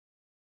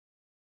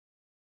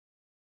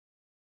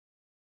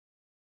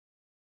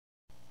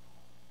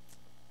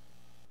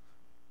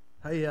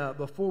Hey,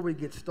 before we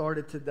get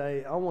started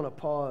today, I want to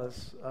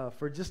pause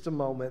for just a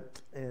moment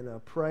and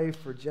pray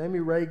for Jamie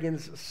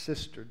Reagan's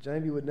sister.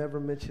 Jamie would never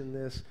mention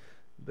this,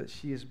 but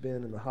she has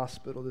been in the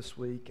hospital this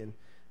week, and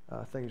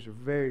things are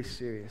very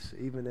serious,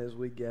 even as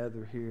we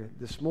gather here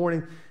this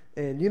morning.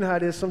 And you know how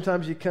it is.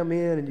 Sometimes you come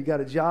in and you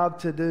got a job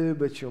to do,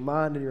 but your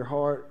mind and your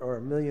heart are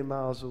a million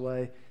miles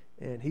away.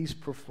 And he's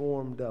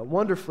performed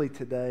wonderfully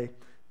today,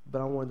 but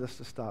I wanted us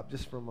to stop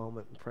just for a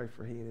moment and pray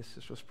for he and his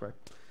sister. Let's pray.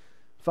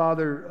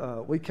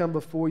 Father, we come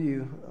before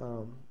you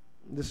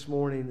this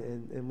morning,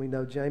 and we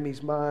know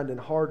Jamie's mind and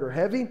heart are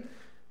heavy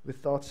with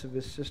thoughts of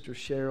his sister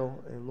Cheryl.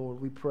 And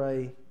Lord, we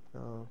pray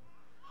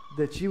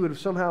that you would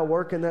somehow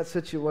work in that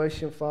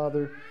situation,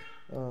 Father.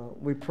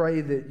 We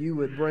pray that you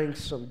would bring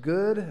some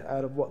good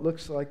out of what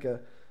looks like a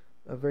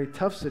very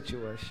tough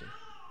situation.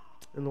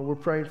 And Lord,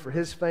 we're praying for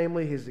his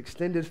family, his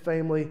extended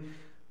family.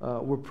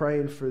 We're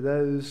praying for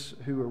those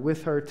who are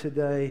with her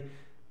today.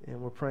 And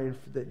we're praying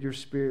that your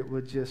Spirit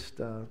would just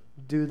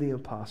do the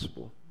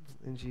impossible.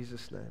 In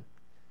Jesus' name,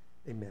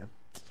 amen.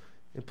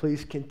 And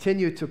please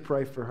continue to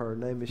pray for her. Her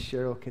name is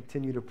Cheryl.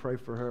 Continue to pray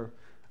for her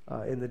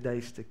in the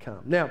days to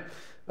come. Now,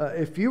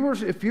 if you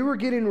were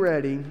getting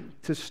ready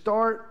to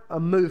start a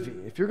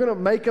movie, if you're going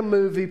to make a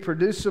movie,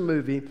 produce a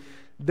movie,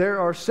 there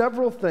are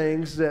several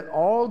things that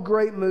all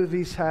great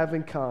movies have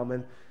in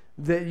common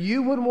that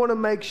you would want to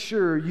make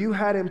sure you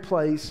had in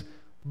place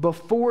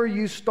before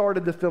you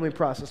started the filming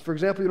process. For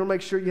example, you want to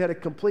make sure you had a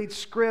complete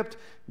script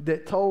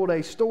that told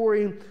a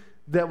story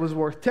that was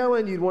worth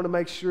telling. You'd want to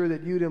make sure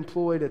that you'd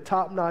employed a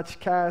top-notch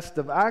cast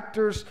of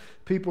actors,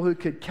 people who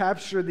could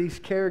capture these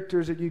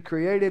characters that you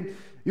created.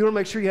 You want to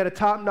make sure you had a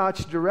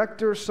top-notch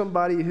director,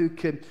 somebody who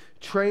could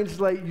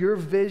translate your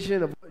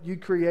vision of what you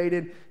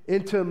created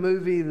into a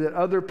movie that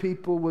other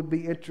people would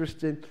be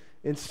interested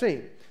in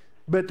seeing.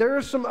 But there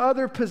are some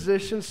other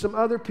positions, some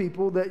other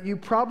people that you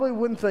probably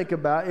wouldn't think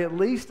about, at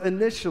least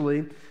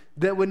initially,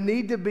 that would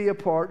need to be a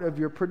part of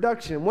your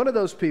production. One of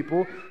those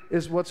people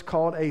is what's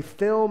called a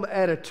film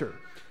editor.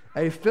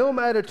 A film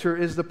editor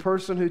is the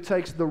person who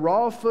takes the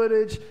raw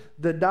footage,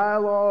 the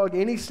dialogue,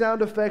 any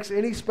sound effects,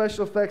 any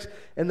special effects,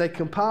 and they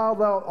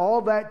compile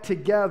all that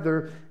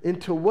together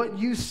into what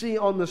you see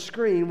on the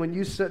screen when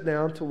you sit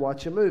down to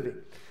watch a movie.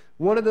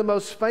 One of the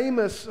most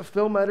famous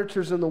film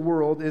editors in the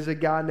world is a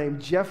guy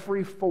named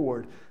Jeffrey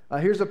Ford.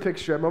 Here's a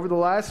picture of him. Over the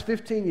last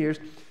 15 years,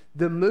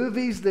 the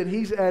movies that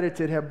he's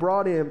edited have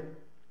brought in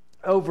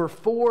over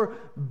 $4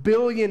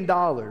 billion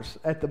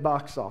at the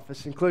box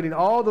office, including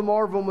all the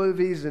Marvel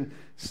movies and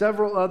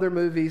several other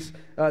movies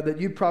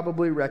that you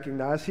probably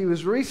recognize. He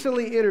was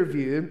recently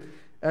interviewed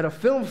at a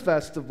film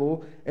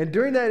festival, and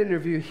during that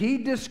interview, he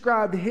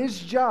described his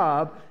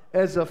job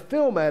as a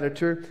film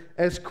editor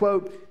as,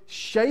 quote,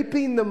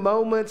 shaping the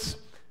moments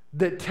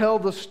that tell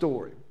the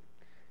story.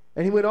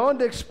 And he went on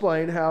to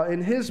explain how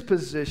in his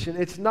position,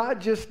 it's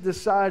not just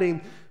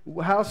deciding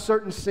how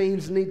certain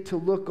scenes need to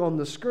look on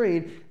the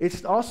screen,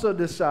 it's also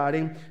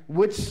deciding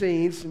which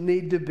scenes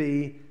need to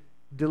be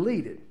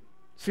deleted.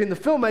 See, in the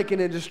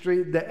filmmaking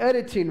industry, the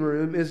editing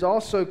room is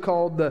also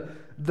called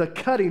the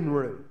cutting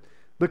room.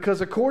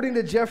 Because according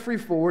to Jeffrey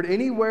Ford,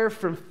 anywhere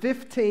from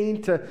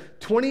 15 to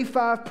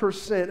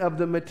 25% of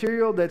the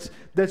material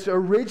that's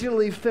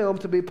originally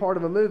filmed to be part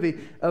of a movie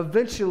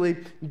eventually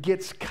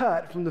gets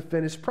cut from the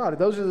finished product.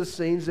 Those are the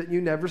scenes that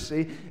you never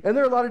see. And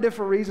there are a lot of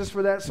different reasons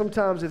for that.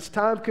 Sometimes it's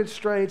time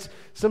constraints.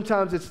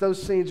 Sometimes it's those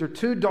scenes are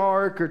too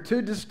dark or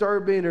too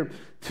disturbing or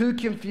too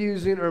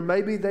confusing, or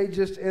maybe they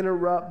just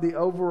interrupt the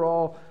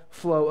overall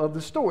flow of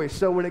the story.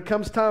 So when it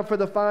comes time for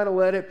the final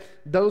edit,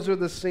 those are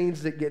the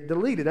scenes that get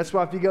deleted. That's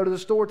why if you go to the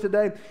store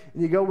today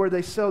and you go where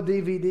they sell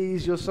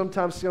DVDs, you'll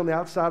sometimes see on the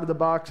outside of the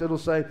box, it'll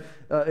say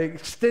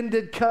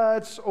extended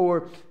cuts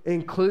or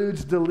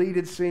includes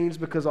deleted scenes,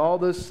 because all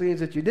those scenes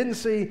that you didn't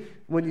see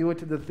when you went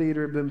to the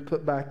theater have been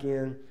put back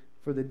in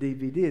for the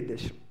DVD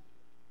edition.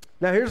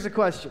 Now here's the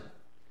question.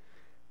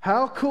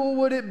 How cool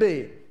would it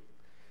be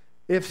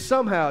if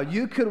somehow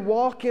you could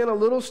walk in a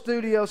little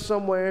studio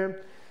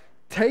somewhere,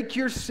 take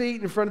your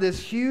seat in front of this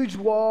huge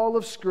wall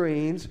of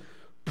screens,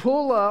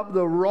 pull up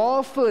the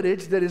raw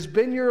footage that has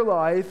been your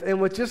life, and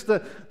with just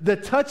the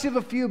touch of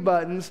a few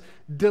buttons,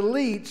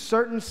 delete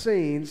certain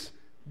scenes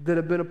that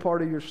have been a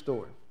part of your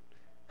story?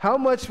 How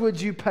much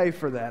would you pay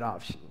for that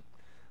option?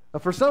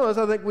 For some of us,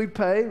 I think we'd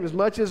pay as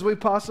much as we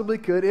possibly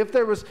could if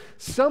there was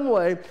some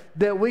way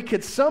that we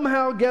could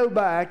somehow go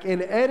back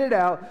and edit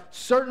out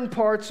certain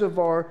parts of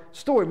our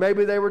story.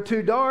 Maybe they were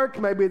too dark,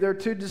 maybe they're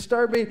too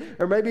disturbing,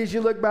 or maybe as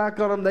you look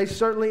back on them, they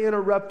certainly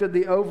interrupted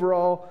the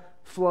overall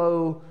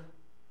flow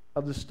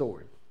of the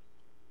story.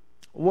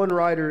 One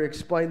writer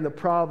explained the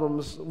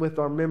problems with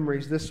our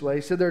memories this way.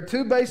 He said there are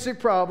two basic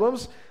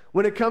problems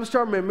when it comes to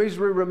our memories.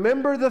 We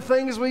remember the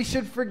things we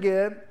should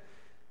forget,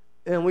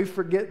 and we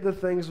forget the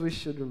things we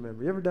should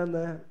remember. You ever done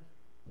that?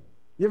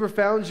 You ever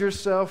found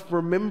yourself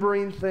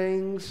remembering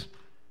things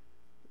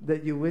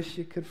that you wish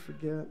you could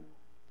forget?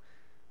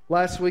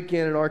 Last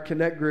weekend in our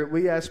Connect group,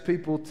 we asked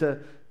people to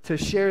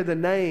share the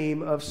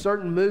name of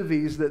certain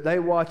movies that they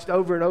watched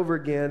over and over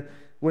again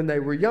when they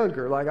were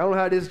younger. Like, I don't know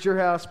how it is at your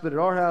house, but at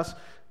our house,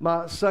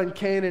 my son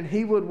Cannon,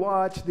 he would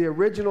watch the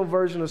original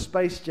version of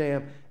Space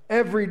Jam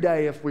every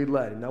day if we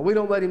let him. Now, we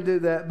don't let him do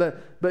that,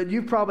 but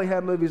you probably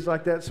have movies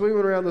like that. So we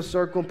went around the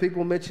circle and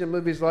people mentioned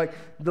movies like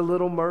The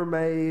Little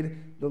Mermaid,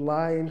 The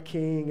Lion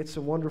King, It's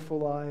a Wonderful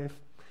Life.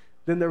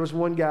 Then there was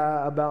one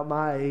guy about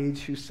my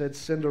age who said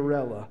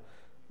Cinderella.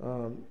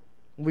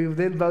 We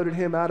then voted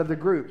him out of the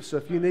group. So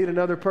if you need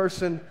another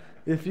person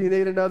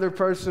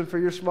for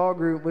your small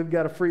group, we've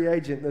got a free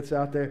agent that's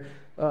out there.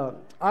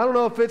 I don't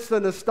know if it's the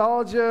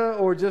nostalgia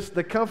or just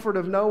the comfort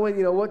of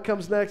knowing, what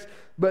comes next,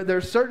 but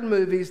there's certain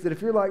movies that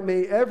if you're like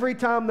me, every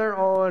time they're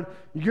on,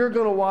 you're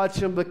going to watch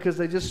them because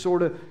they just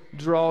sort of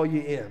draw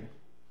you in.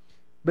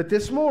 But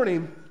this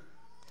morning,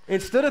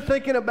 instead of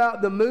thinking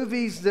about the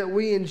movies that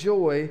we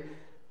enjoy,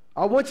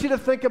 I want you to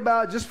think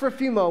about, just for a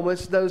few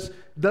moments, those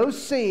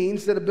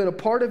scenes that have been a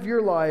part of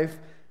your life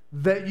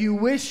that you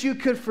wish you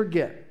could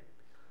forget.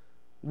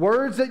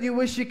 Words that you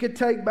wish you could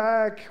take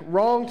back,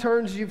 wrong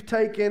turns you've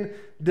taken,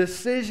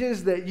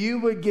 decisions that you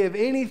would give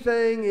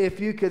anything if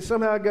you could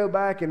somehow go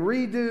back and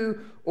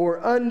redo or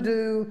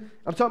undo.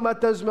 I'm talking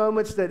about those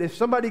moments that if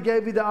somebody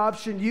gave you the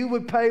option, you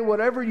would pay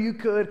whatever you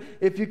could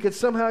if you could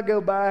somehow go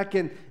back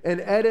and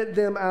edit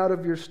them out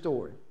of your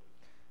story.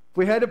 If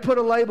we had to put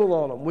a label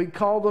on them, we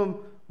call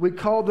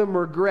them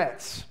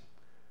regrets.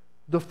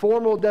 The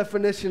formal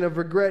definition of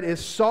regret is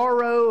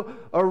sorrow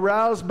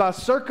aroused by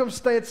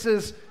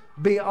circumstances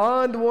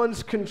beyond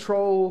one's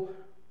control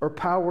or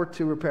power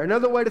to repair.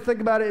 Another way to think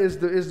about it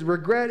is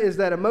regret is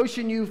that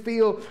emotion you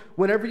feel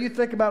whenever you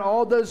think about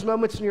all those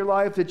moments in your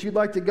life that you'd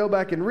like to go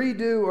back and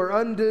redo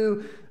or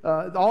undo,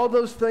 all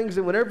those things,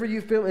 and whenever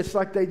you feel, it's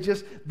like they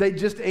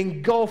just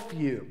engulf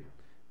you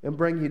and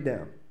bring you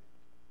down.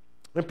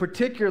 In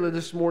particular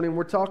this morning,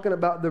 we're talking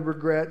about the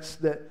regrets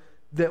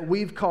that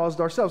we've caused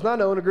ourselves. Now, I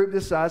know in a group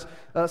this size,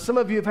 some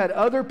of you have had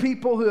other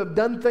people who have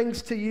done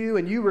things to you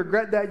and you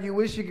regret that. You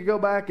wish you could go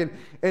back and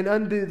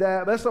undo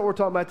that. But that's not what we're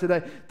talking about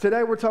today.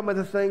 Today we're talking about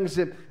the things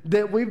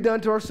that we've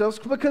done to ourselves,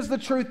 because the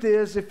truth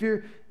is, if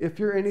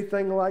you're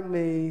anything like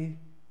me,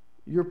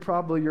 you're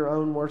probably your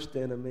own worst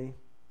enemy.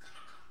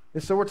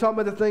 And so we're talking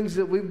about the things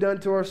that we've done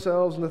to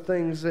ourselves and the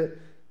things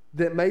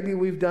that maybe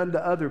we've done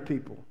to other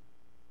people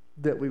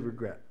that we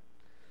regret.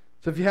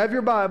 So if you have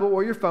your Bible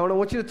or your phone, I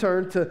want you to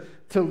turn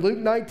to Luke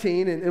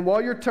 19. And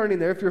while you're turning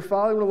there, if you're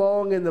following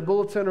along in the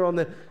bulletin or on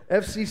the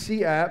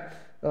FCC app,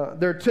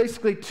 there are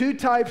basically two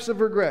types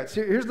of regrets.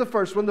 Here's the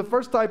first one. The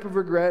first type of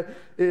regret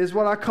is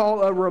what I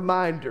call a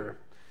reminder.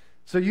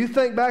 So you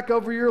think back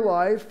over your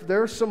life,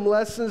 there are some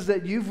lessons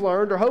that you've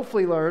learned or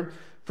hopefully learned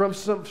from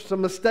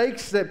some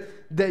mistakes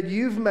that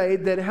you've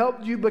made that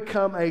helped you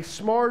become a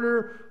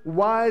smarter,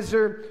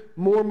 wiser,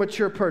 more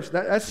mature person.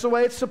 That's the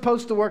way it's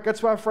supposed to work.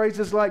 That's why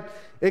phrases like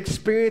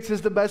experience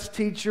is the best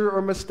teacher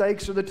or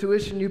mistakes are the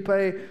tuition you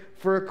pay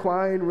for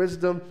acquiring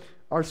wisdom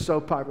are so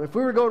popular. If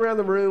we were going around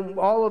the room,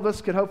 all of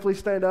us could hopefully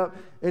stand up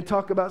and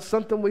talk about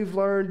something we've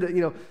learned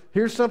that,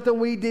 here's something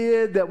we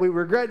did that we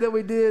regret that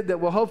we did that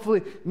we'll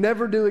hopefully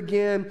never do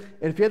again.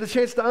 And if you had the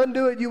chance to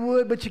undo it, you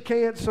would, but you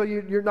can't, so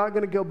you're not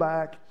going to go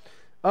back.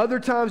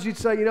 Other times you'd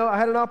say, I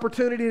had an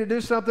opportunity to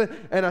do something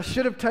and I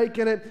should have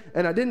taken it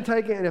and I didn't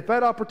take it, and if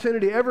that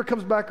opportunity ever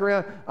comes back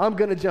around, I'm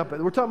going to jump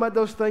it. We're talking about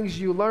those things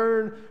you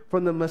learn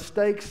from the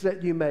mistakes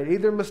that you made,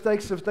 either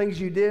mistakes of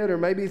things you did or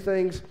maybe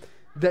things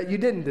that you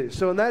didn't do.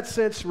 So in that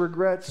sense,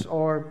 regrets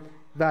are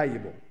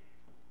valuable.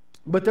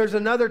 But there's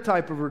another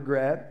type of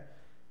regret,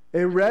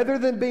 and rather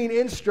than being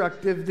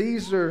instructive,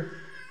 these are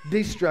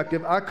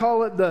destructive. I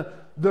call it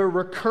the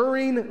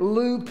recurring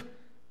loop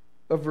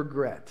of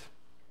regret.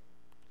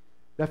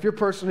 Now, if you're a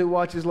person who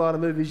watches a lot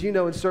of movies, you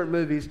know in certain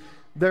movies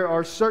there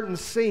are certain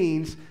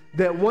scenes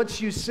that once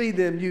you see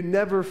them, you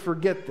never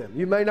forget them.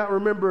 You may not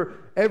remember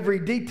every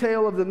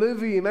detail of the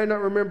movie. You may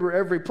not remember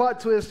every plot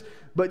twist,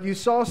 but you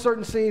saw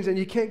certain scenes and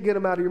you can't get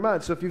them out of your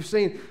mind. So if you've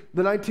seen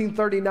the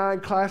 1939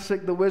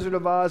 classic, The Wizard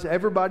of Oz,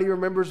 everybody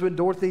remembers when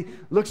Dorothy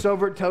looks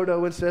over at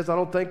Toto and says, I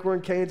don't think we're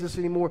in Kansas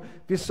anymore.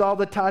 If you saw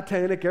the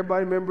Titanic,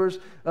 everybody remembers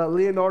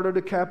Leonardo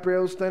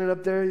DiCaprio standing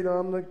up there,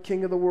 I'm the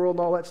king of the world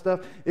and all that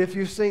stuff. If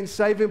you've seen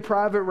Saving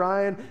Private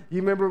Ryan, you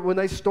remember when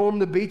they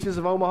stormed the beaches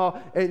of Omaha,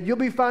 and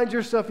you'll find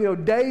yourself,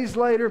 days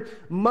later,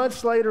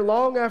 months later,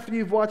 long after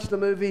you've watched the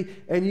movie,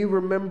 and you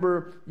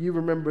remember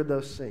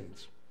those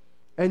scenes.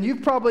 And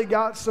you've probably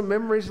got some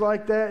memories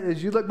like that.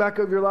 As you look back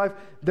over your life,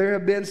 there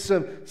have been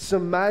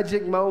some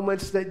magic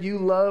moments that you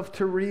love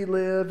to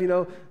relive.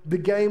 The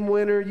game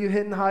winner you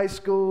hit in high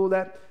school,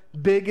 that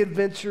big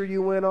adventure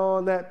you went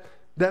on, that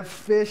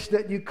fish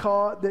that you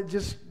caught that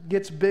just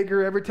gets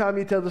bigger every time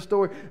you tell the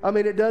story. I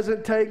mean, it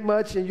doesn't take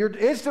much, and you're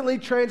instantly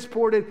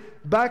transported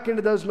back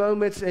into those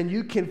moments, and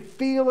you can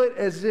feel it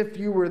as if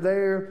you were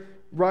there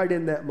right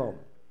in that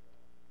moment.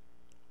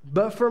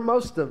 But for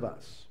most of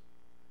us,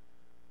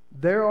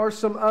 there are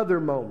some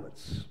other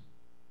moments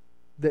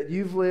that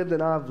you've lived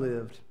and I've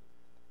lived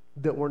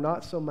that were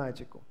not so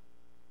magical.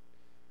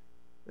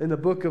 In the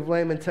book of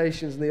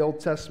Lamentations in the Old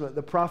Testament,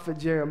 the prophet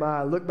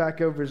Jeremiah looked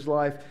back over his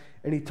life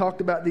And he talked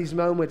about these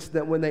moments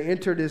that when they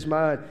entered his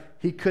mind,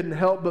 he couldn't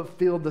help but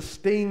feel the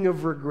sting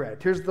of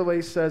regret. Here's the way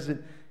he says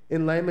it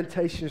in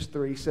Lamentations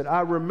 3. He said,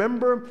 I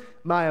remember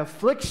my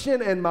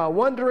affliction and my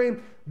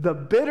wandering, the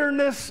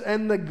bitterness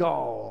and the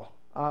gall.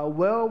 I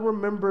well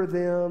remember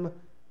them,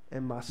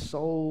 and my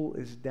soul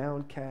is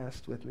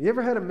downcast with me. You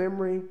ever had a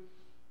memory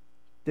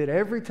that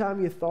every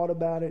time you thought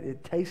about it,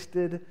 it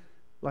tasted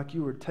like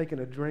you were taking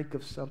a drink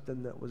of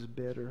something that was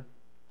bitter?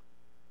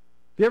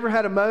 You ever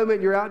had a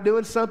moment you're out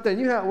doing something,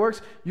 you know how it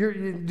works,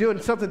 you're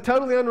doing something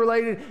totally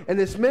unrelated, and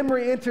this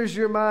memory enters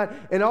your mind,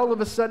 and all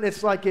of a sudden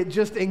it's like it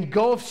just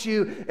engulfs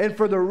you, and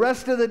for the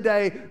rest of the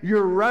day,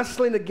 you're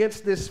wrestling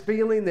against this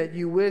feeling that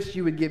you wish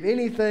you would give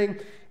anything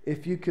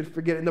if you could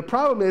forget it. And the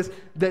problem is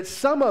that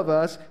some of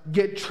us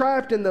get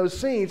trapped in those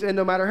scenes, and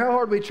no matter how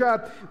hard we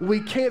try, we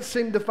can't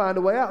seem to find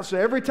a way out. So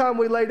every time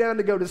we lay down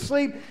to go to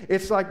sleep,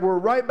 it's like we're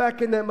right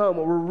back in that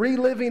moment. We're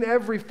reliving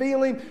every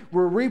feeling,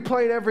 we're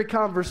replaying every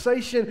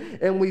conversation,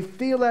 and we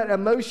feel that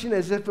emotion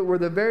as if it were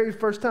the very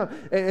first time.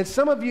 And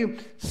some of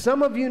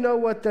you know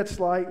what that's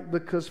like,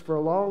 because for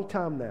a long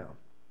time now,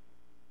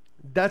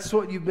 that's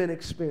what you've been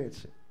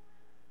experiencing.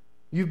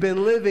 You've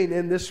been living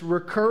in this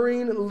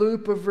recurring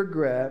loop of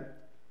regret.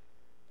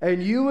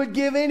 And you would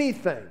give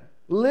anything,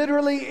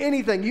 literally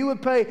anything. You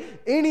would pay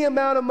any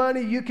amount of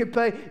money you could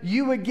pay.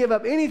 You would give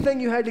up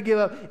anything you had to give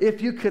up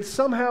if you could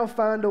somehow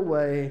find a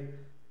way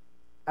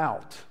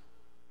out.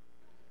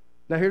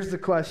 Now here's the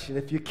question.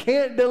 If you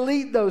can't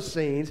delete those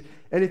scenes,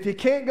 and if you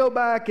can't go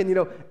back and,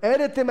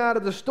 edit them out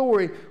of the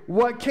story,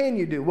 what can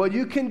you do? Well,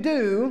 you can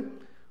do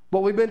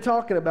what we've been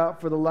talking about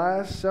for the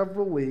last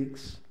several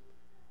weeks,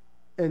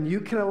 and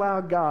you can allow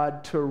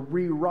God to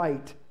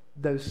rewrite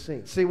those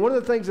scenes. See, one of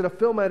the things that a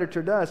film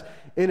editor does,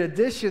 in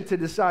addition to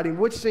deciding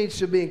which scenes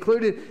should be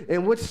included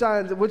and which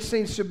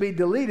scenes should be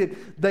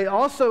deleted, they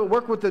also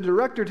work with the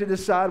director to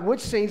decide which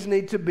scenes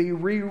need to be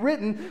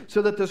rewritten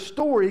so that the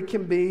story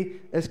can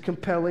be as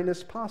compelling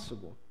as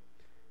possible.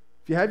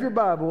 If you have your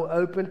Bible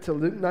open to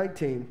Luke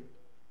 19,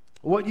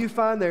 what you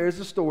find there is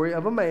a story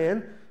of a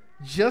man,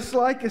 just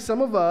like some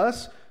of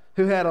us,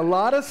 who had a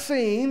lot of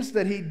scenes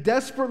that he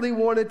desperately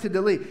wanted to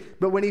delete.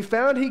 But when he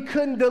found he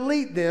couldn't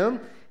delete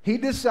them, he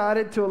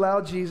decided to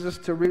allow Jesus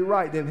to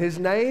rewrite them. His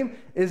name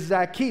is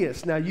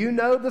Zacchaeus. Now, you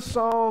know the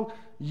song,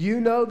 you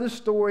know the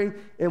story,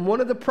 and one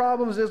of the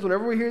problems is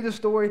whenever we hear the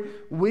story,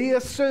 we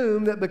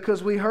assume that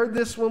because we heard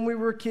this when we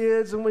were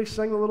kids and we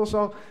sang the little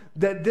song,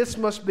 that this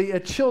must be a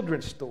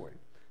children's story.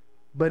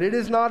 But it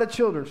is not a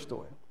children's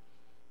story.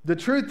 The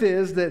truth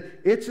is that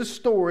it's a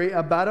story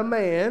about a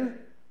man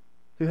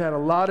who had a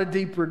lot of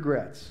deep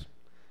regrets.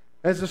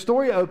 As the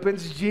story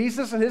opens,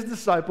 Jesus and his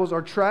disciples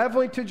are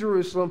traveling to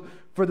Jerusalem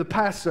for the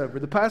Passover.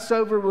 The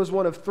Passover was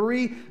one of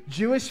 3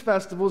 Jewish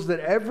festivals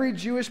that every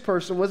Jewish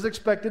person was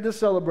expected to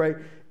celebrate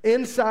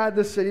inside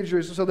the city of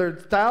Jerusalem. So there are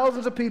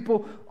thousands of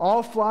people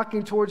all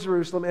flocking towards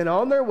Jerusalem, and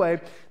on their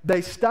way,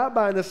 they stopped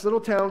by this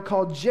little town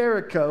called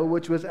Jericho,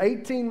 which was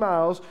 18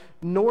 miles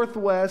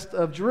northwest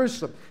of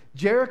Jerusalem.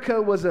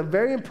 Jericho was a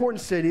very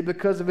important city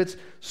because of its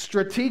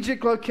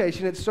strategic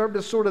location. It served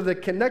as sort of the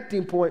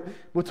connecting point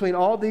between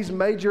all these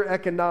major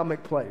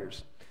economic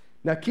players.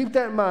 Now keep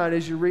that in mind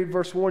as you read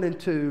verse 1 and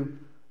 2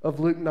 of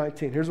Luke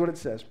 19. Here's what it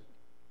says.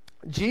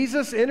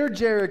 Jesus entered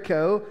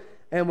Jericho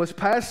and was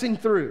passing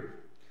through.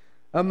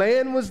 A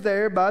man was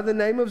there by the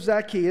name of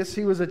Zacchaeus.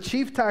 He was a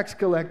chief tax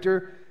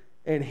collector,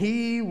 and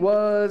he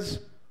was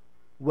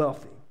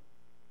wealthy.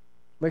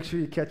 Make sure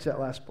you catch that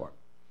last part.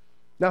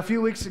 Now, a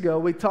few weeks ago,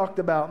 we talked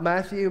about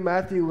Matthew.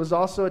 Matthew was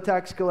also a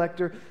tax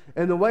collector.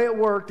 And the way it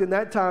worked in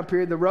that time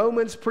period, the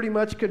Romans pretty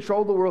much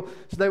controlled the world.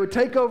 So they would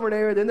take over an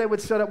area, then they would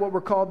set up what were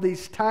called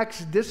these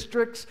tax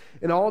districts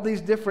in all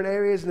these different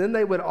areas. And then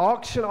they would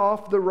auction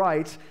off the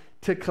rights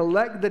to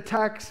collect the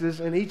taxes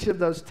in each of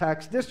those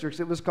tax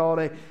districts. It was called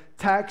a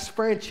tax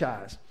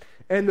franchise.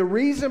 And the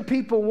reason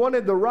people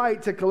wanted the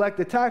right to collect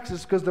the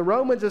taxes because the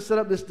Romans had set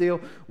up this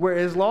deal where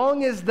as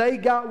long as they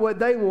got what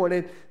they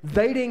wanted,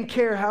 they didn't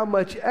care how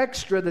much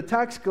extra the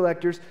tax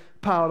collectors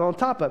piled on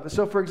top of it.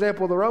 So, for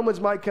example, the Romans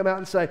might come out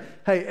and say,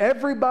 hey,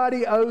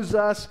 everybody owes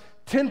us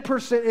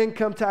 10%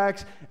 income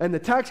tax, and the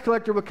tax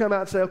collector would come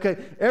out and say, okay,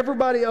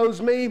 everybody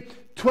owes me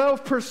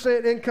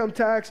 12% income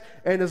tax,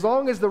 and as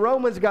long as the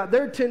Romans got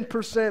their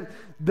 10%,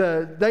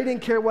 they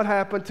didn't care what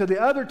happened to the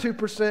other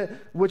 2%,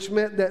 which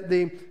meant that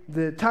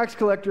the tax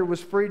collector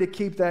was free to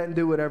keep that and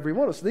do whatever he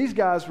wanted. So these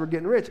guys were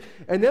getting rich.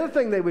 And the other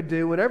thing they would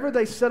do, whenever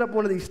they set up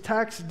one of these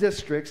tax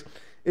districts,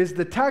 is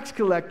the tax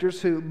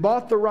collectors who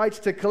bought the rights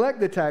to collect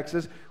the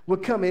taxes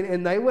would come in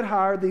and they would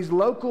hire these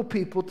local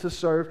people to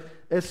serve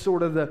as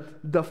sort of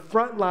the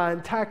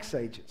frontline tax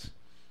agents.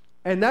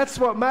 And that's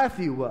what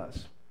Matthew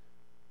was.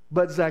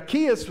 But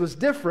Zacchaeus was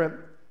different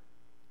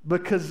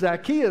because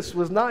Zacchaeus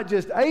was not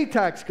just a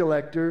tax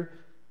collector,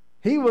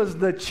 he was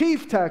the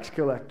chief tax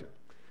collector.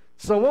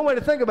 So one way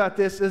to think about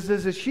this is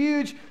there's this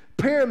huge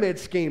pyramid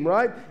scheme,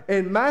 right?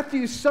 And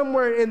Matthew's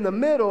somewhere in the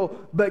middle,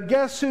 but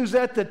guess who's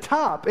at the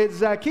top? It's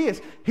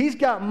Zacchaeus. He's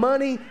got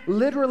money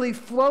literally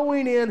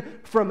flowing in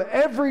from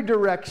every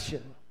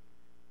direction.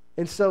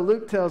 And so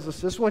Luke tells us,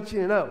 just want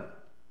you to know,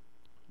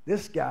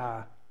 this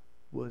guy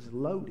was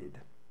loaded.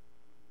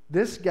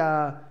 This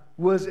guy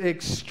was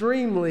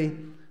extremely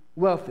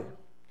wealthy.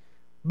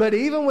 But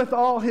even with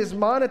all his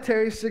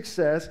monetary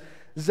success,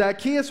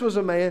 Zacchaeus was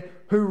a man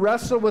who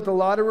wrestled with a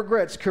lot of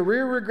regrets.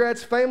 Career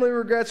regrets, family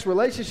regrets,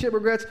 relationship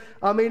regrets.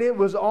 I mean, it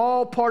was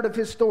all part of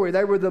his story.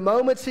 They were the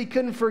moments he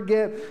couldn't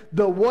forget,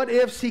 the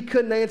what-ifs he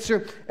couldn't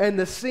answer, and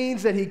the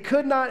scenes that he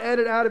could not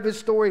edit out of his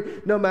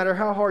story no matter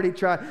how hard he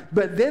tried.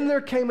 But then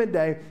there came a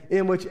day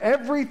in which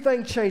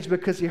everything changed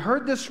because he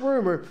heard this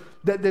rumor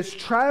that this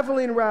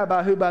traveling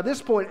rabbi, who by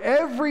this point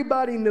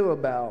everybody knew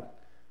about,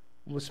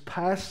 was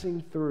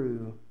passing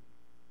through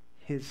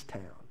his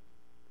town.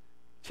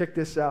 Check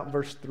this out,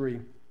 verse 3,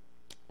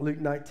 Luke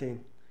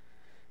 19.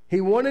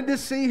 He wanted to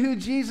see who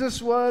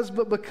Jesus was,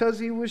 but because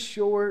he was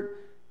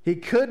short, he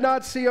could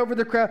not see over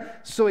the crowd.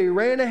 So he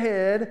ran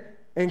ahead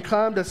and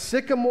climbed a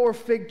sycamore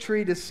fig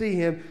tree to see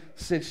him,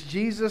 since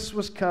Jesus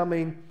was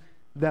coming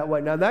that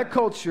way. Now, that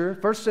culture,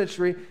 first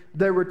century,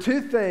 there were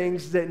two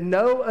things that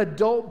no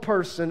adult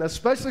person,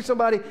 especially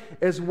somebody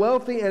as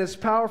wealthy and as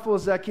powerful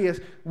as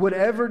Zacchaeus, would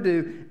ever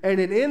do. And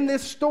in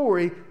this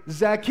story,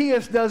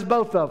 Zacchaeus does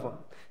both of them.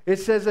 It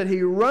says that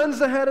he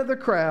runs ahead of the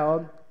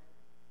crowd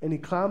and he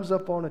climbs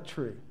up on a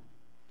tree.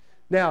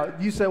 Now,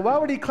 you say, why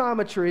would he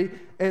climb a tree?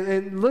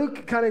 And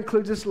Luke kind of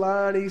includes this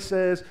line. He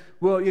says,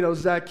 well, you know,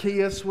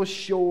 Zacchaeus was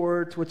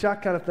short, which I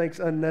kind of think is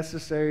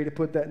unnecessary to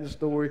put that in the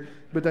story,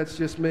 but that's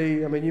just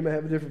me. I mean, you may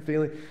have a different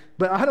feeling.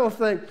 But I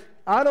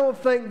don't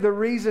think the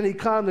reason he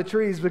climbed the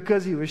tree is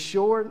because he was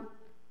short.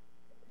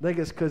 I think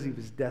it's because he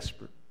was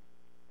desperate.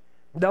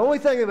 The only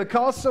thing that would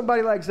cause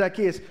somebody like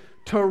Zacchaeus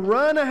to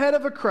run ahead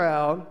of a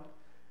crowd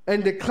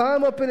and to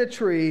climb up in a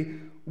tree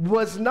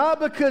was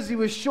not because he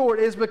was short,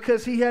 it's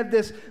because he had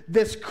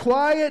this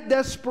quiet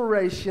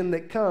desperation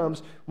that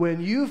comes when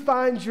you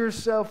find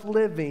yourself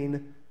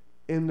living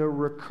in the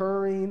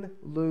recurring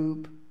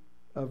loop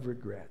of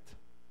regret.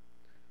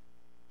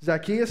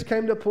 Zacchaeus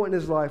came to a point in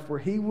his life where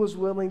he was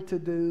willing to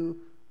do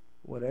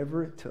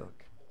whatever it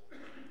took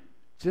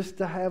just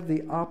to have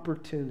the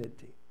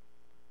opportunity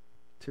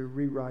to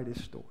rewrite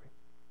his story.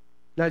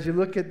 Now, as you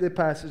look at the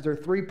passage, there are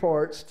three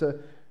parts to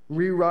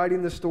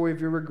rewriting the story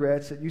of your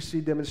regrets that you see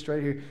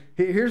demonstrated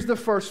here. Here's the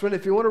first one.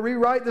 If you want to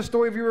rewrite the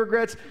story of your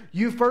regrets,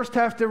 you first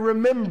have to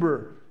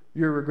remember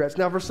your regrets.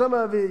 Now, for some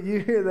of you, you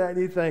hear that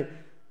and you think,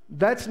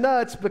 that's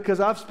nuts because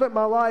I've spent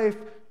my life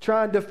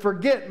trying to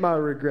forget my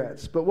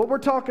regrets. But what we're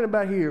talking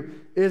about here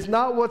is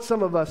not what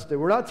some of us do.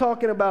 We're not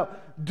talking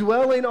about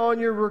dwelling on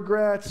your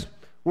regrets.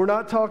 We're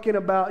not talking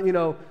about,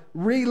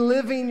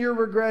 reliving your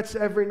regrets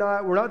every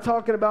night. We're not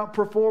talking about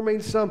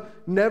performing some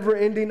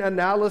never-ending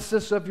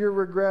analysis of your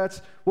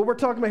regrets. What we're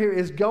talking about here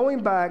is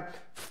going back,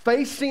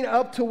 facing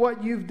up to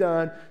what you've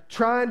done,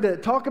 trying to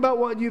talk about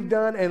what you've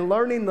done and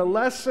learning the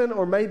lesson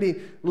or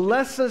maybe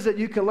lessons that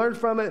you can learn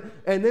from it,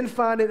 and then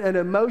finding an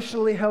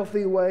emotionally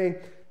healthy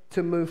way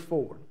to move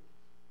forward.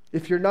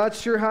 If you're not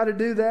sure how to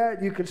do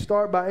that, you can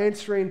start by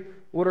answering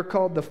what are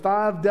called the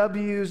 5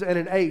 W's and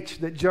an H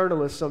that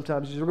journalists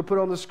sometimes use. We're going to put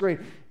it on the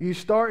screen. You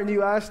start and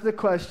you ask the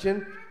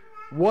question,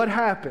 what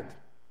happened?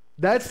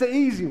 That's the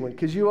easy one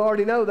because you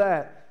already know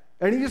that.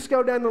 And you just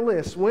go down the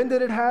list. When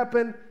did it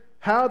happen?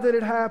 How did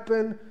it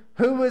happen?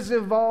 Who was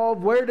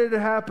involved? Where did it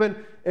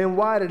happen? And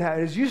why did it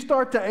happen? As you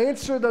start to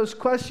answer those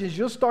questions,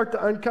 you'll start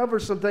to uncover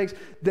some things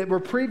that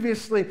were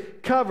previously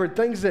covered,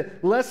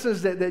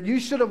 lessons that you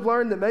should have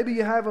learned that maybe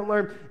you haven't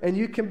learned, and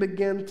you can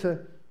begin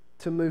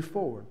to move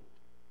forward.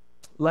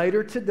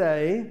 Later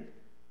today,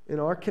 in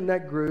our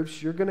Connect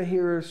groups, you're going to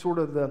hear sort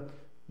of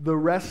the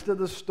rest of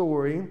the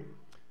story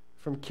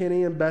from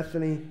Kenny and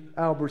Bethany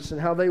Albertson,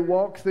 how they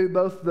walk through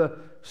both the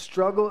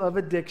struggle of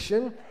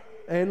addiction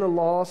and the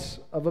loss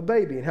of a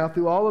baby, and how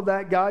through all of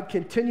that, God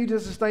continued to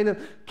sustain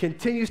them,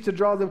 continues to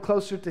draw them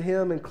closer to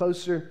Him and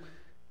closer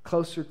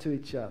to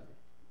each other.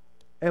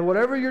 And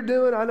whatever you're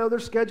doing, I know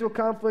there's schedule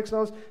conflicts and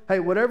all this. Hey,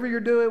 whatever you're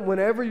doing,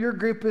 whenever your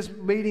group is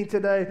meeting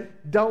today,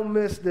 don't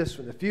miss this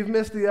one. If you've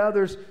missed the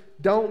others,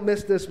 don't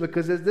miss this one,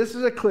 because this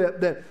is a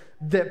clip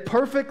that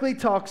perfectly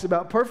talks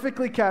about,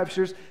 perfectly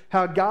captures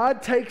how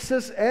God takes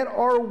us at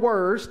our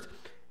worst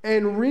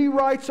and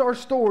rewrites our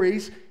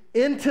stories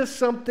into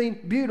something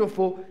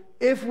beautiful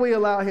if we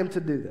allow Him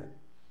to do that.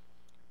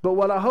 But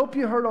what I hope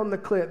you heard on the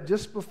clip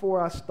just before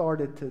I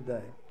started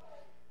today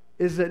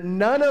is that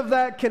none of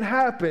that can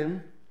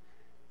happen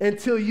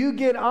until you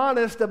get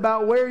honest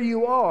about where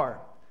you are.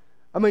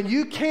 I mean,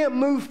 you can't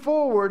move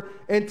forward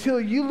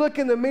until you look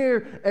in the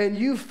mirror and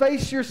you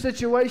face your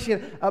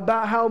situation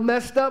about how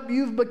messed up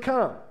you've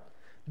become.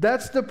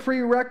 That's the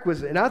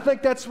prerequisite. And I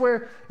think that's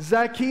where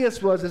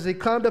Zacchaeus was as he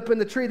climbed up in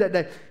the tree that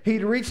day.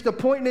 He'd reached a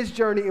point in his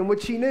journey in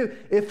which he knew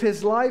if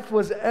his life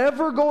was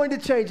ever going to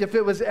change, if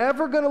it was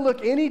ever going to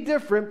look any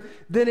different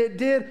than it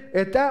did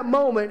at that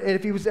moment, and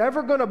if he was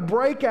ever going to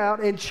break out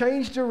and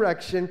change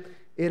direction,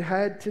 it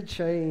had to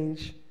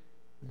change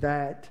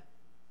that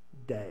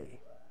day.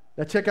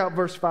 Now check out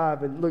verse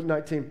 5 in Luke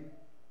 19.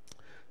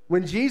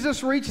 When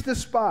Jesus reached the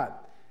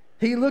spot,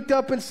 he looked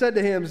up and said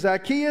to him,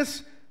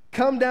 Zacchaeus,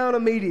 Come down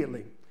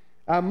immediately.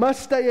 I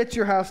must stay at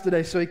your house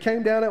today. So he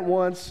came down at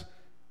once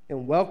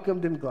and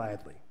welcomed him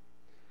gladly.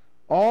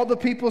 All the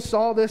people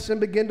saw this and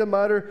began to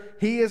mutter,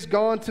 he is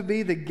gone to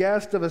be the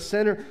guest of a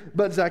sinner.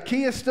 But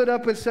Zacchaeus stood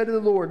up and said to the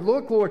Lord,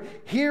 look, Lord,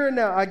 here and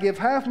now I give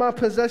half my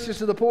possessions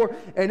to the poor,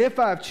 and if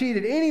I have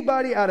cheated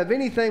anybody out of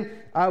anything,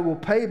 I will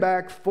pay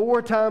back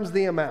 4 times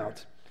the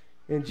amount.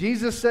 And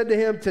Jesus said to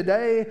him,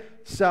 today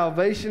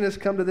salvation has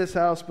come to this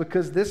house,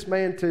 because this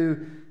man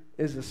too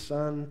is a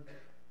son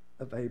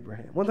of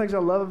Abraham. One of the things I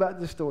love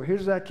about this story,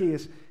 here's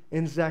Zacchaeus,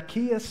 and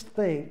Zacchaeus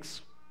thinks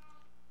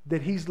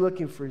that he's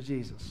looking for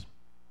Jesus.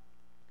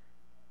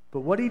 But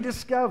what he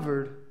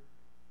discovered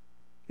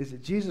is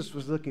that Jesus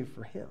was looking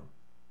for him.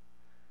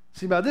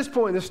 See, by this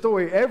point in the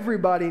story,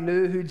 everybody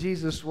knew who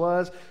Jesus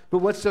was. But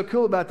what's so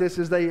cool about this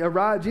is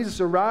Jesus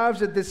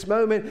arrives at this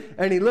moment,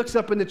 and he looks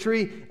up in the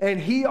tree, and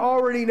he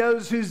already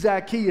knows who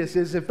Zacchaeus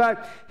is. In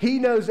fact, he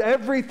knows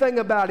everything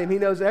about him. He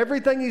knows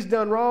everything he's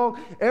done wrong,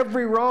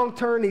 every wrong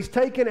turn he's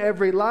taken,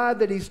 every lie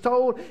that he's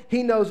told.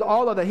 He knows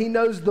all of that. He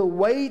knows the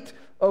weight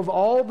of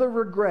all the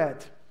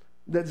regret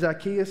that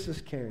Zacchaeus is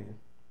carrying.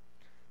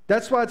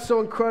 That's why it's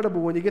so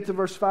incredible when you get to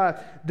verse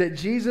 5 that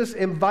Jesus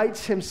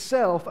invites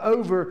himself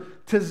over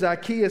to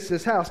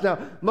Zacchaeus' house. Now,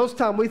 most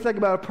time we think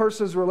about a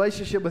person's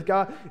relationship with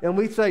God and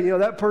we say,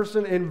 that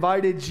person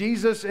invited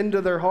Jesus into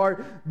their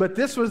heart. But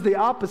this was the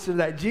opposite of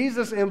that.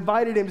 Jesus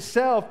invited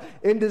himself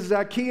into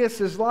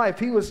Zacchaeus' life.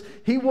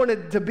 He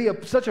wanted to be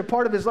such a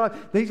part of his life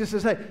that he just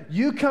says, hey,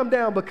 you come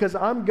down because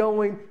I'm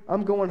going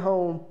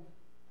home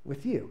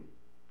with you.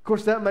 Of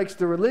course, that makes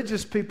the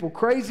religious people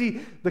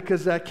crazy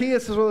because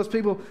Zacchaeus is one of those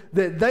people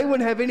that they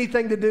wouldn't have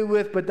anything to do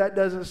with, but that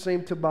doesn't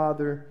seem to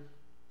bother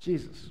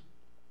Jesus.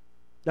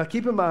 Now,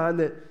 keep in mind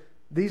that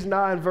these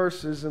 9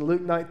 verses in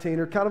Luke 19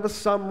 are kind of a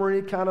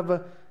summary, kind of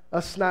a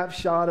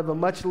snapshot of a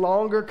much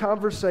longer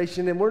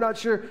conversation, and we're not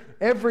sure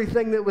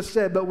everything that was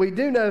said, but we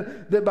do know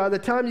that by the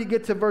time you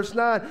get to verse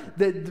 9,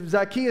 that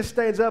Zacchaeus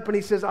stands up and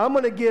he says, I'm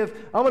going to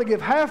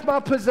give half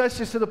my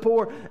possessions to the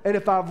poor, and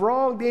if I've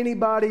wronged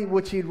anybody,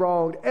 which he'd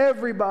wronged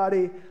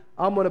everybody,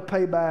 I'm going to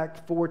pay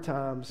back 4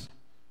 times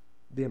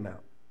the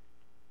amount.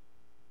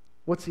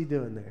 What's he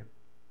doing there?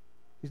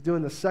 He's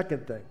doing the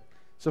second thing.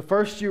 So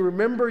first, you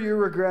remember your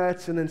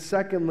regrets, and then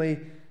secondly,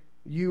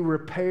 you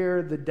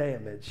repair the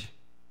damage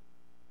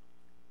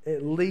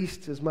at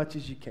least as much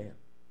as you can.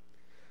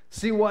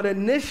 See, what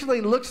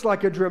initially looks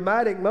like a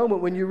dramatic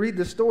moment when you read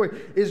the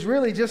story is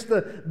really just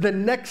the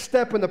next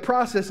step in the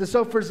process. And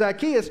so for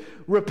Zacchaeus,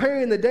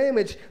 repairing the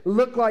damage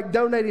looked like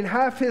donating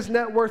half his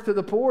net worth to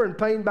the poor and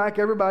paying back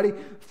everybody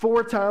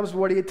 4 times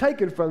what he had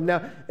taken from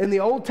them. Now, in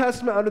the Old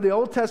Testament, under the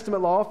Old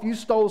Testament law, if you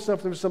stole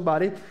something from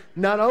somebody,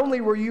 not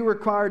only were you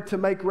required to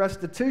make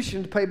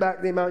restitution to pay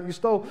back the amount you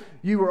stole,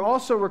 you were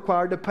also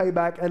required to pay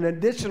back an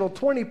additional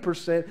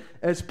 20%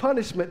 as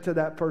punishment to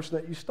that person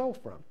that you stole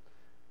from.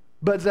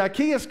 But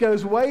Zacchaeus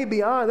goes way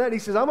beyond that. He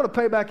says, I'm going to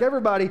pay back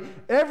everybody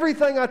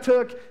everything I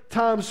took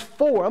times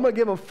 4. I'm going to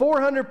give them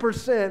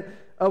 400%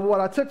 of what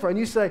I took from. And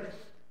you say,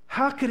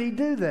 how could he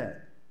do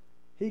that?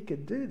 He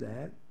could do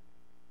that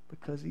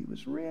because he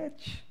was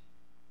rich,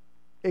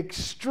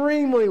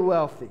 extremely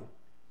wealthy.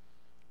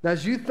 Now,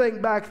 as you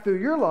think back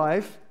through your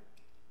life,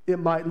 it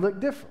might look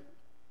different.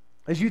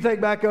 As you think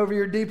back over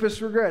your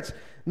deepest regrets,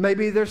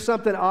 maybe there's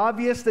something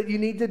obvious that you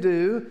need to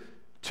do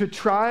to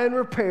try and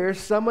repair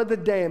some of the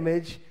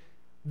damage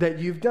that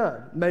you've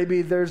done.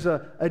 Maybe there's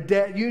a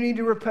debt you need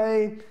to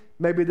repay.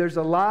 Maybe there's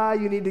a lie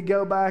you need to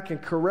go back and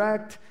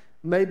correct.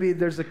 Maybe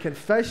there's a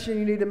confession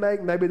you need to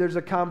make. Maybe there's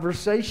a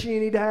conversation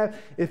you need to have.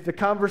 If the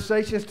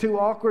conversation is too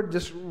awkward,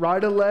 just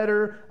write a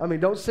letter. I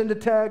mean, don't send a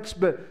text,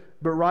 but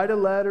write a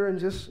letter and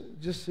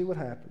just see what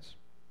happens.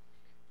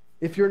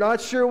 If you're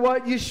not sure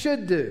what you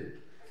should do,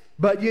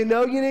 but you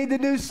know you need to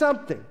do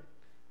something,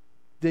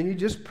 then you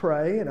just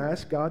pray and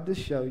ask God to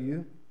show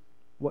you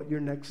what your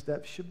next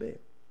step should be.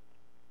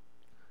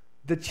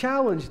 The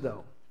challenge,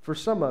 though, for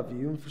some of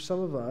you and for some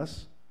of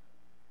us,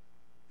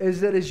 is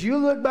that as you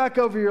look back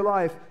over your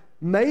life,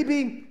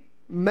 maybe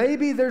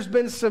there's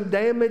been some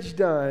damage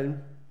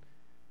done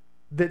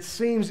that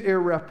seems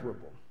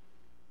irreparable.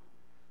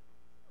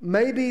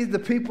 Maybe the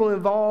people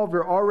involved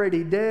are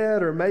already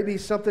dead, or maybe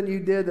something you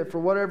did that for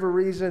whatever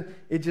reason,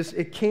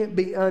 it can't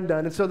be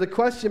undone. And so the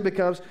question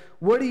becomes,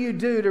 what do you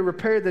do to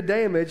repair the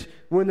damage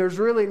when there's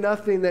really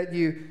nothing that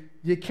you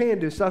can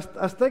do? So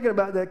I was thinking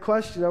about that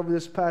question over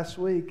this past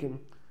week, and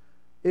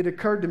it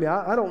occurred to me,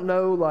 I don't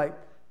know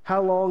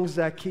how long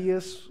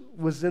Zacchaeus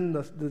was in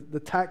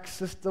the tax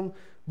system,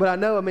 but I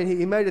know,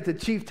 he made it to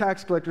chief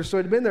tax collector, so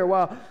he'd been there a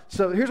while.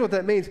 So here's what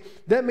that means.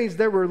 That means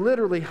there were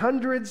literally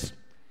hundreds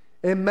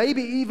and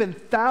maybe even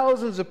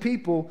thousands of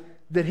people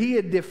that he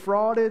had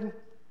defrauded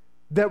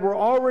that were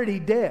already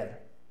dead.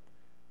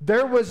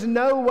 There was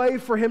no way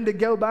for him to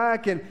go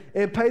back and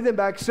pay them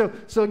back. So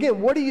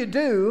again, what do you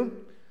do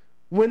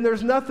when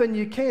there's nothing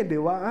you can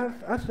do? Well,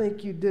 I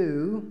think you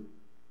do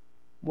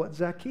what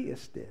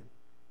Zacchaeus did.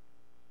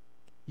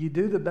 You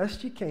do the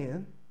best you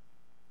can,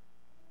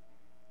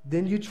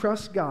 then you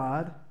trust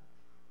God,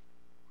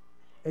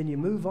 and you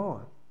move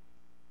on.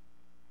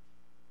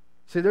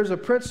 See, there's a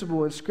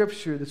principle in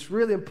Scripture that's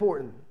really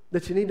important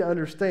that you need to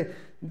understand.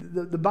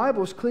 The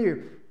Bible is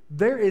clear.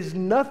 There is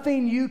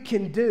nothing you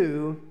can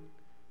do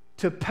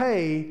to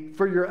pay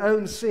for your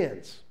own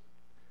sins.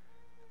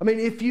 I mean,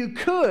 if you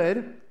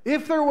could,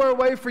 if there were a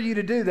way for you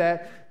to do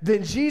that,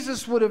 then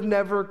Jesus would have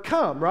never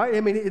come, right?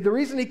 I mean, the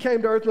reason he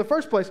came to earth in the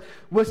first place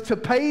was to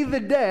pay the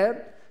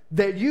debt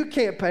that you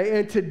can't pay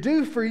and to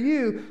do for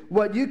you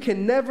what you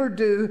can never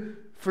do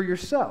for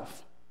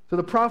yourself. So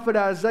the prophet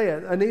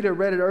Isaiah, Anita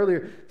read it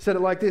earlier, said it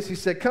like this. He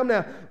said, "Come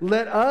now,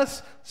 let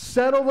us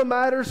settle the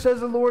matter, says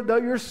the Lord. Though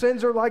your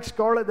sins are like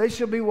scarlet, they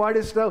shall be white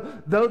as snow.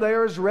 Though they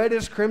are as red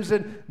as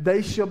crimson,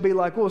 they shall be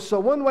like wool." So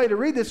one way to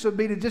read this would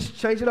be to just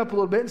change it up a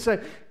little bit and say,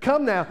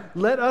 "Come now,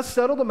 let us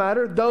settle the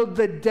matter. Though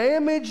the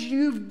damage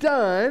you've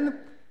done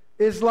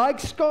is like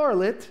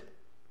scarlet,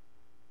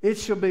 it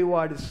shall be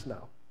white as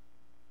snow.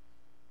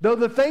 Though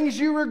the things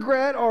you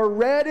regret are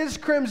red as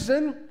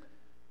crimson,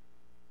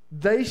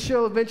 they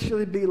shall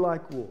eventually be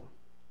like wool."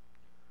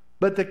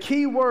 But the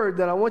key word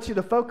that I want you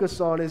to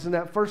focus on is in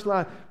that first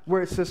line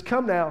where it says,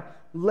 "Come now,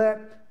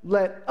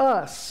 let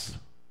us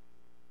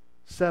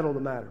settle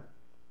the matter."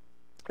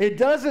 It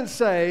doesn't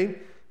say,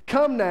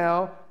 "Come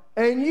now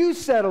and you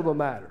settle the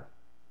matter."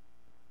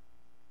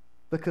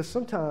 Because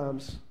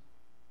sometimes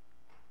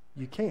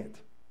you can't.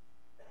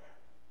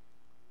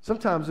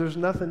 Sometimes there's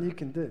nothing you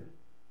can do.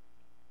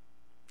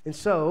 And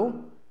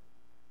so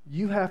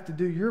you have to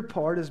do your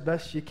part as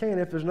best you can.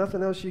 If there's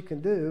nothing else you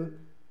can do,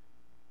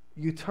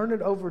 you turn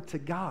it over to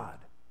God.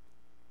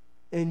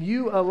 And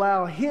you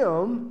allow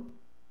Him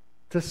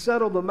to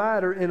settle the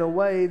matter in a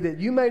way that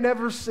you may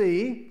never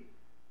see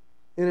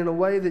and in a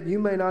way that you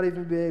may not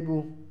even be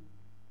able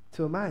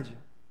to imagine.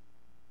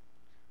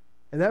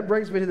 And that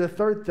brings me to the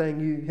third thing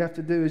you have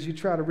to do is you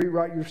try to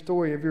rewrite your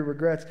story of your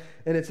regrets.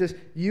 And it's this: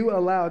 you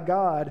allow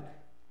God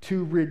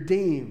to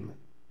redeem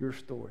your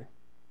story.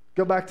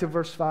 Go back to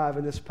verse 5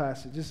 in this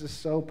passage. This is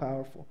so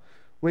powerful.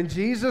 When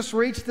Jesus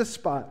reached the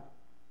spot,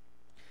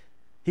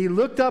 he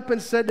looked up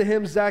and said to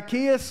him,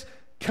 "Zacchaeus,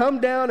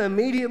 come down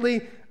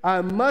immediately.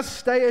 I must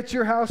stay at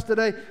your house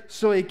today."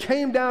 So he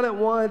came down at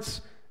once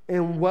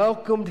and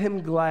welcomed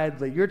him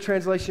gladly. Your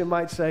translation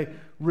might say,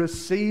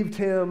 received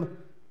him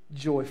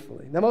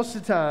joyfully. Now, most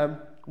of the time,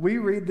 we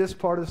read this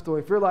part of the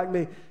story. If you're like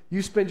me,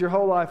 you spend your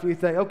whole life, you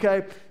think,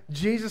 okay,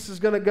 Jesus is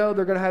going to go.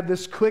 They're going to have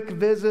this quick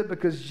visit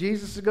because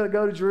Jesus is going to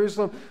go to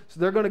Jerusalem. So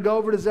they're going to go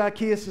over to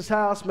Zacchaeus'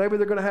 house. Maybe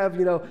they're going to have,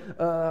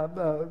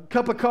 a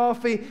cup of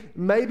coffee.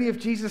 Maybe if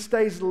Jesus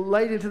stays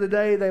late into the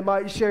day, they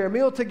might share a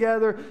meal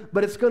together.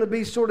 But it's going to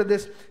be sort of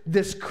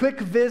this quick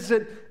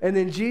visit, and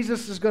then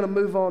Jesus is going to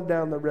move on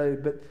down the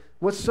road. But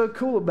what's so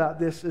cool about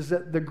this is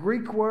that the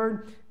Greek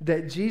word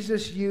that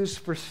Jesus used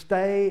for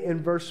stay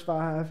in verse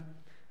 5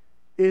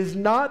 is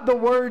not the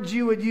word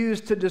you would use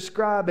to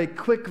describe a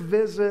quick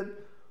visit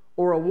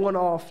or a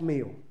one-off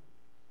meal.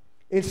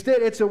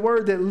 Instead, it's a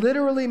word that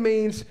literally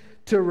means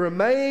to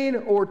remain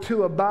or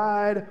to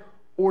abide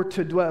or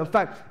to dwell. In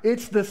fact,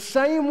 it's the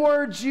same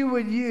words you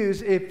would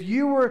use if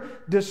you were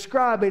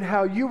describing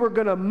how you were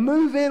going to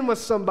move in with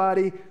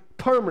somebody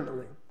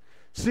permanently.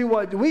 See,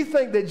 what we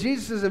think that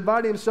Jesus is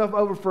inviting himself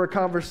over for a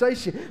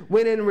conversation,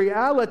 when in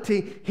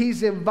reality,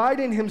 he's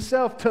inviting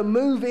himself to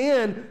move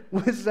in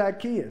with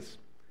Zacchaeus.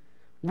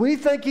 We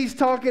think he's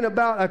talking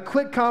about a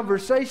quick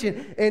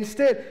conversation.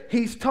 Instead,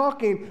 he's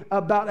talking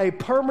about a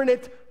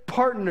permanent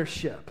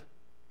partnership.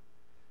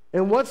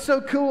 And what's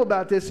so cool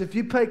about this, if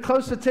you pay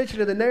close attention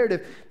to the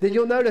narrative, then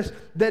you'll notice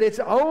that it's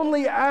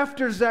only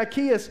after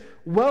Zacchaeus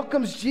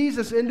welcomes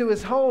Jesus into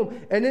his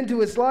home and into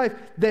his life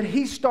that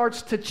he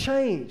starts to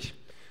change.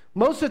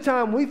 Most of the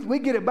time, we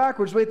get it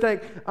backwards. We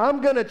think,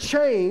 I'm going to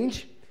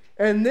change,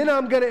 and then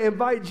I'm going to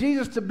invite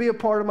Jesus to be a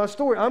part of my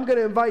story. I'm going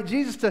to invite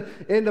Jesus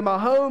into my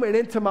home and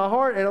into my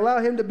heart and allow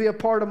him to be a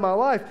part of my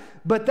life.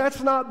 But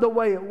that's not the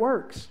way it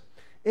works.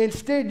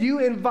 Instead, you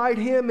invite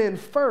him in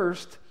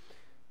first,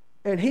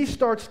 and he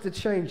starts to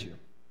change you.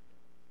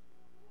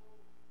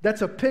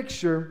 That's a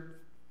picture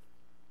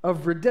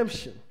of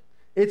redemption.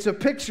 It's a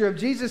picture of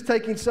Jesus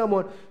taking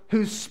someone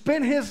who's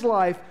spent his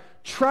life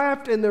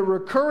trapped in the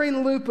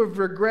recurring loop of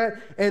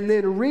regret and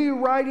then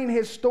rewriting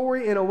his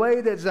story in a way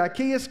that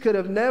Zacchaeus could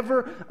have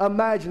never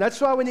imagined.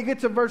 That's why when you get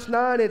to verse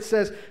 9, it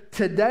says,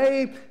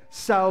 today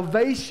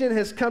salvation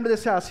has come to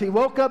this house. He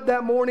woke up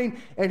that morning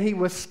and he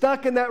was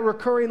stuck in that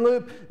recurring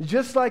loop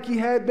just like he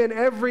had been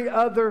every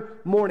other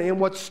morning. And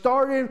what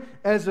started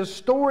as a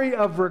story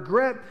of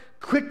regret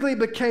quickly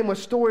became a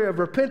story of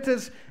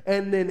repentance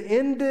and then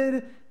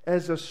ended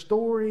as a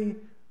story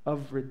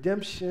of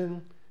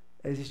redemption,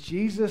 as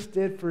Jesus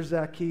did for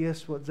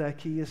Zacchaeus what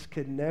Zacchaeus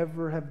could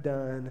never have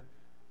done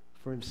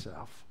for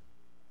himself.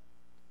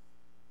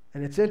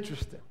 And it's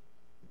interesting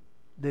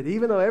that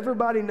even though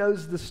everybody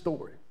knows the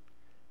story,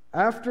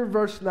 after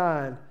verse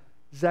 9,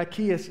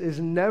 Zacchaeus is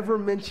never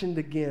mentioned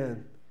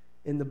again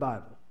in the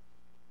Bible.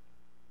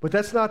 But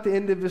that's not the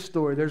end of his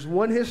story. There's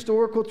one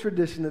historical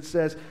tradition that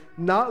says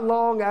not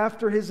long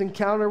after his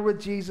encounter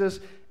with Jesus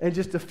and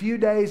just a few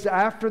days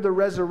after the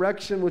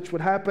resurrection, which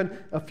would happen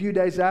a few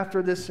days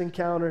after this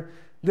encounter,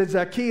 that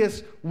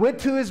Zacchaeus went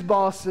to his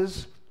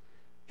bosses.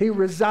 He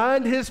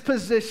resigned his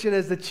position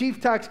as the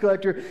chief tax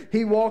collector.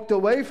 He walked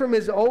away from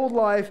his old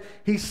life.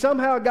 He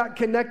somehow got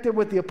connected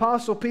with the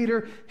Apostle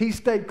Peter. He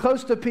stayed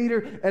close to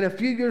Peter. And a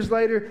few years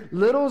later,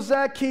 little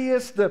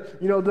Zacchaeus,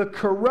 the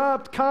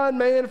corrupt con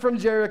man from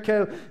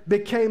Jericho,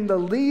 became the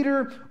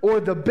leader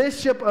or the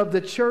bishop of the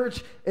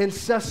church in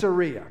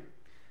Caesarea.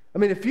 I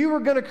mean, if you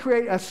were going to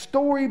create a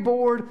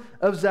storyboard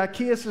of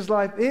Zacchaeus'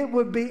 life, it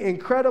would be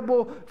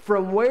incredible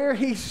from where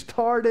he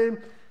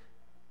started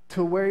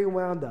to where he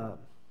wound up.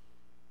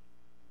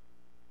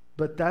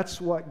 But that's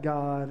what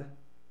God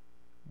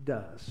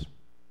does.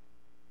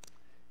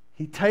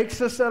 He takes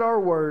us at our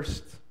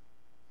worst,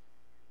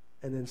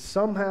 and then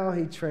somehow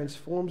He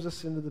transforms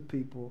us into the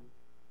people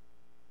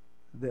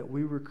that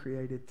we were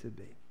created to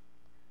be.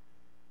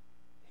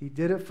 He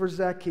did it for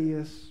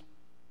Zacchaeus.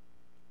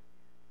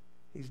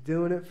 He's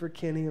doing it for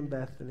Kenny and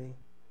Bethany.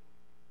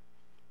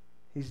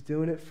 He's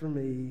doing it for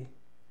me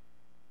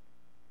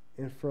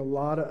and for a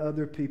lot of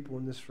other people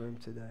in this room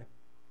today.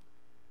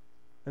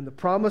 And the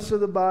promise of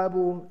the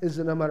Bible is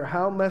that no matter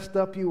how messed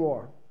up you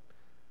are,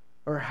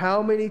 or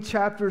how many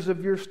chapters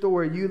of your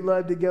story you'd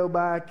love to go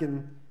back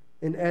and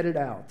edit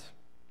out,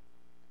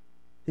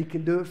 He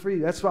can do it for you.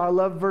 That's why I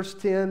love verse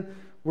 10,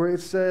 where it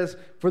says,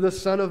 "For the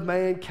Son of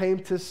Man came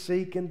to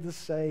seek and to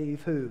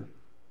save" who?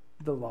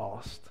 The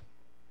lost.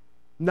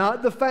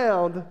 Not the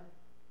found,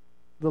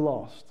 the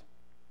lost.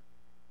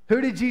 Who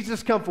did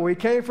Jesus come for? He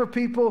came for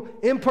people,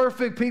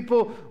 imperfect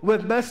people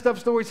with messed up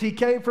stories. He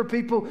came for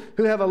people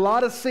who have a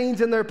lot of scenes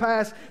in their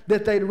past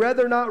that they'd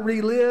rather not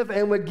relive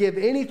and would give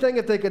anything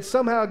if they could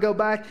somehow go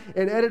back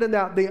and edit it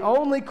out. The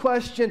only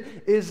question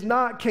is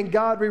not, can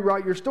God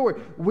rewrite your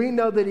story? We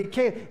know that He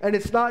can. And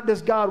it's not,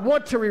 does God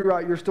want to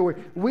rewrite your story?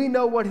 We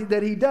know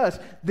that He does.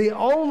 The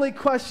only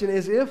question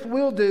is if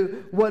we'll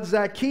do what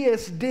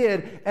Zacchaeus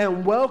did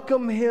and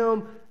welcome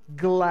Him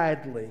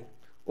gladly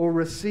or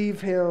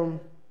receive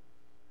Him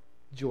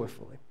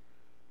joyfully.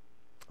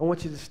 I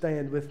want you to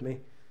stand with me.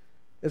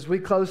 As we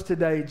close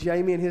today,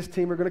 Jamie and his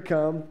team are going to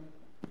come,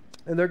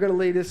 and they're going to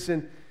lead us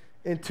in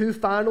two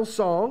final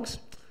songs.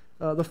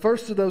 The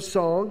first of those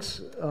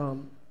songs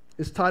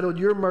is titled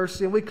 "Your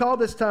Mercy," and we call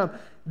this time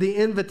the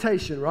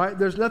invitation, right?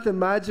 There's nothing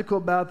magical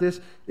about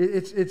this.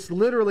 It's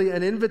literally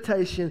an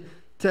invitation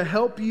to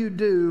help you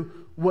do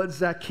what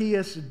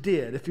Zacchaeus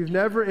did. If you've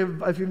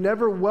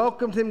never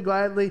welcomed Him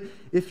gladly,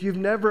 if you've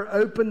never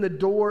opened the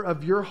door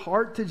of your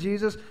heart to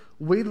Jesus,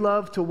 we'd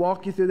love to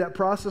walk you through that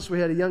process. We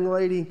had a young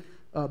lady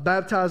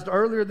baptized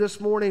earlier this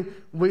morning.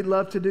 We'd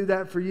love to do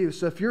that for you.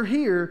 So if you're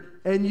here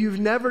and you've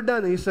never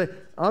done it, you say,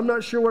 "I'm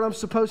not sure what I'm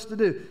supposed to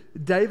do,"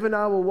 Dave and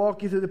I will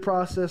walk you through the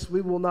process.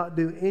 We will not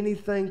do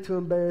anything to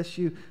embarrass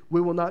you.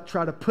 We will not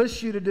try to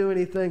push you to do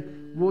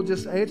anything. We'll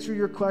just answer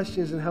your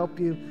questions and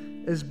help you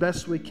as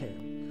best we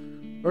can.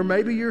 Or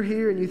maybe you're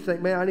here and you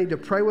think, "Man, I need to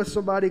pray with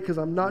somebody because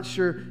I'm not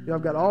sure.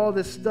 I've got all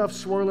this stuff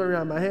swirling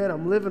around my head.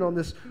 I'm living on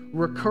this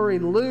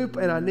recurring loop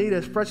and I need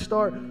a fresh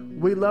start."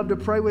 We'd love to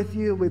pray with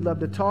you. We'd love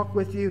to talk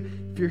with you.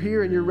 If you're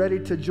here and you're ready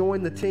to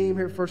join the team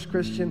here at First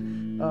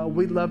Christian,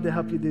 we'd love to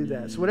help you do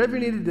that. So whatever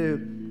you need to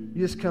do,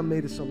 you just come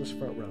meet us on this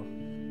front row.